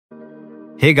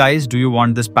Hey guys, do you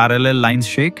want this parallel lines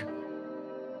shake?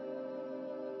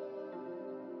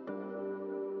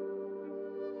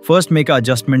 First make a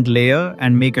adjustment layer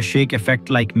and make a shake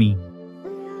effect like me.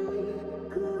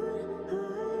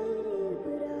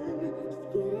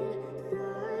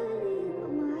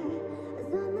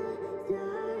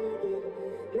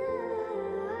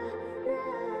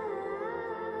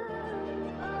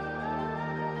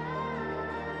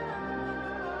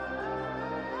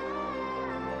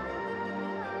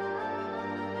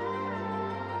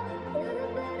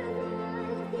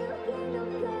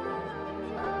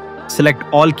 Select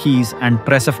all keys and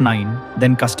press F9,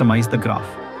 then customize the graph.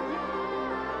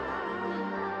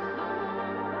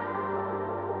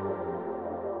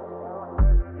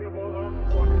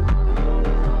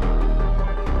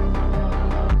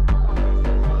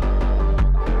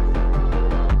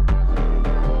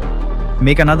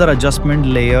 Make another adjustment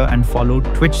layer and follow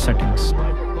Twitch settings.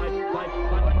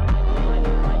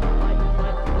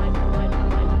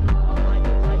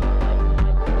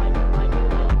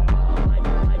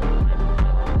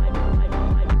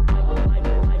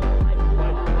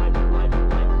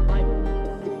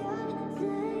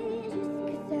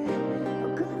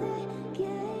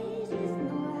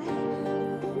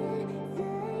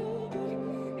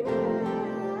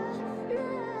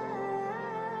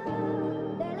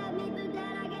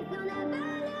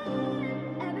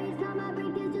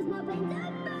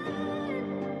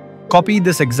 Copy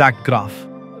this exact graph.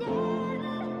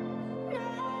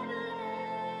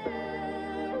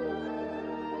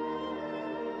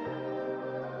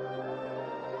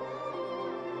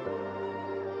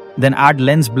 Then add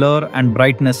lens blur and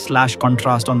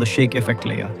brightness/contrast on the shake effect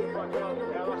layer.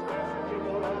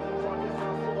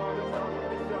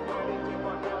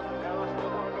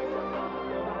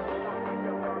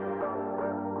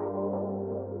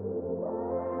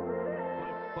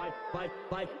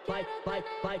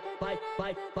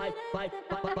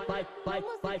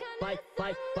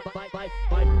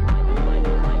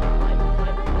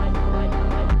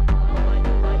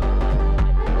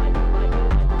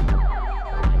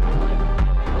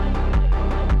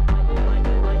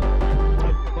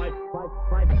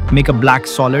 Make a black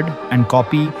solid and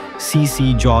copy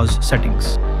CC Jaws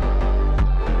settings.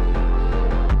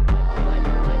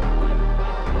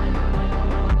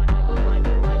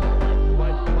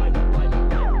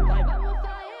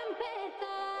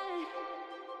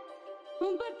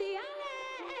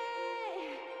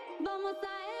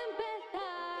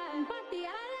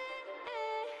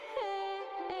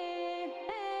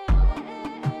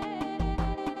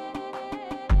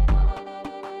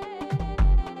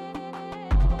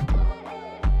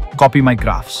 Copy my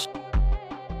graphs.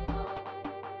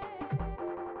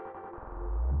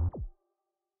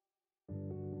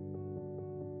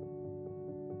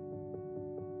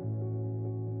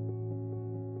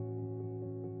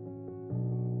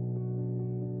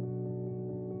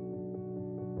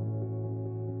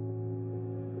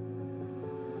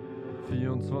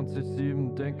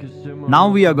 Now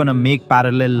we are gonna make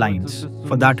parallel lines.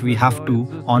 For that we have to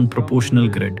on proportional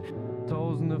grid.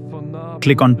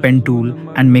 Click on pen tool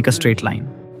and make a straight line.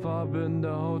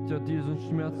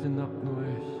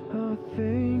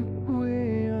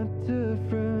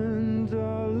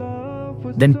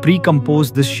 Then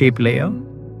pre-compose this shape layer.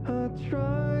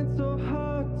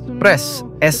 Press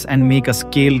S and make a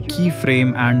scale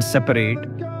keyframe and separate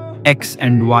X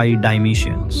and Y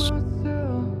dimensions.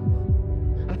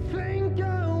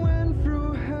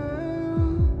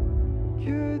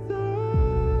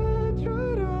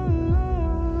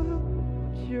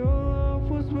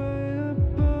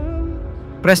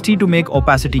 Press T to make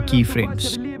opacity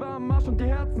keyframes.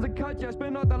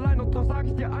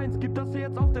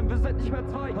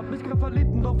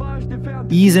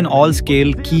 Ease in all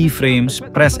scale keyframes,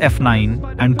 press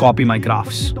F9 and copy my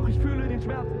graphs.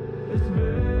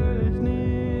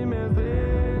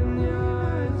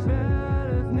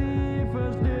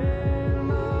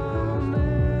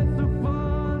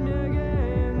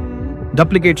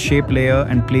 Duplicate shape layer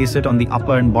and place it on the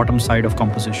upper and bottom side of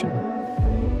composition.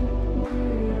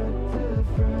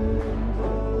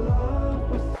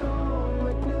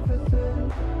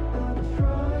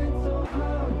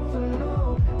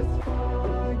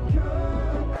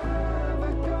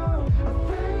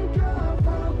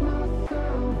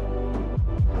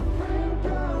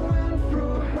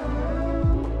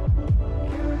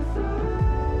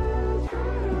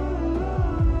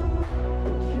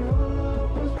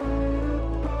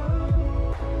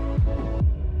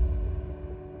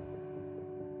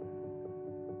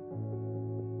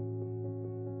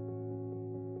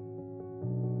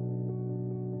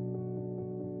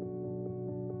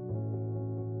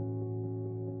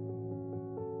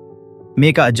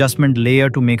 Make an adjustment layer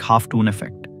to make half-tone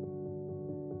effect.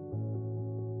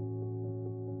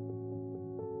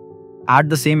 Add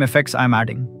the same effects I'm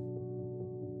adding.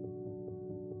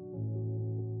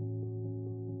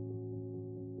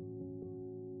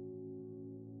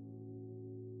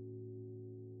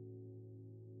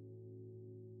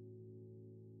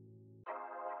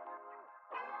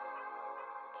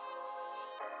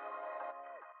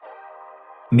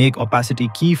 Make opacity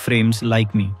keyframes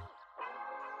like me.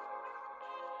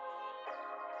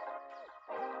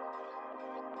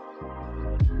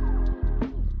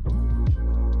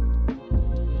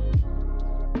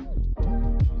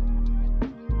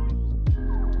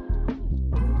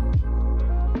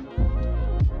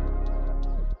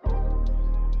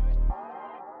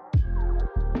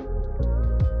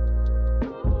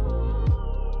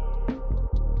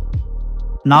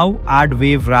 Now add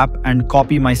wave wrap and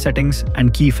copy my settings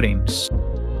and keyframes.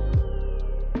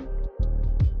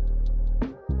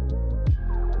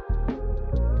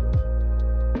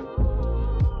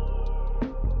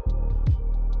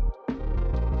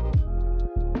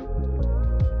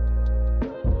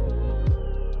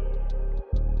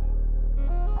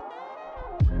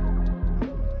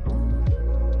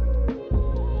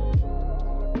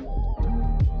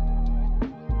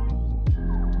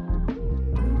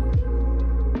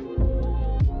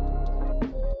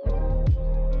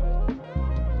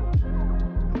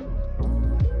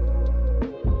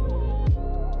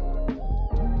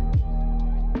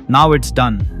 Now it's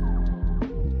done.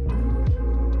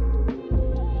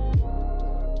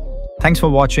 Thanks for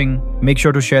watching. Make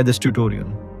sure to share this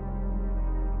tutorial.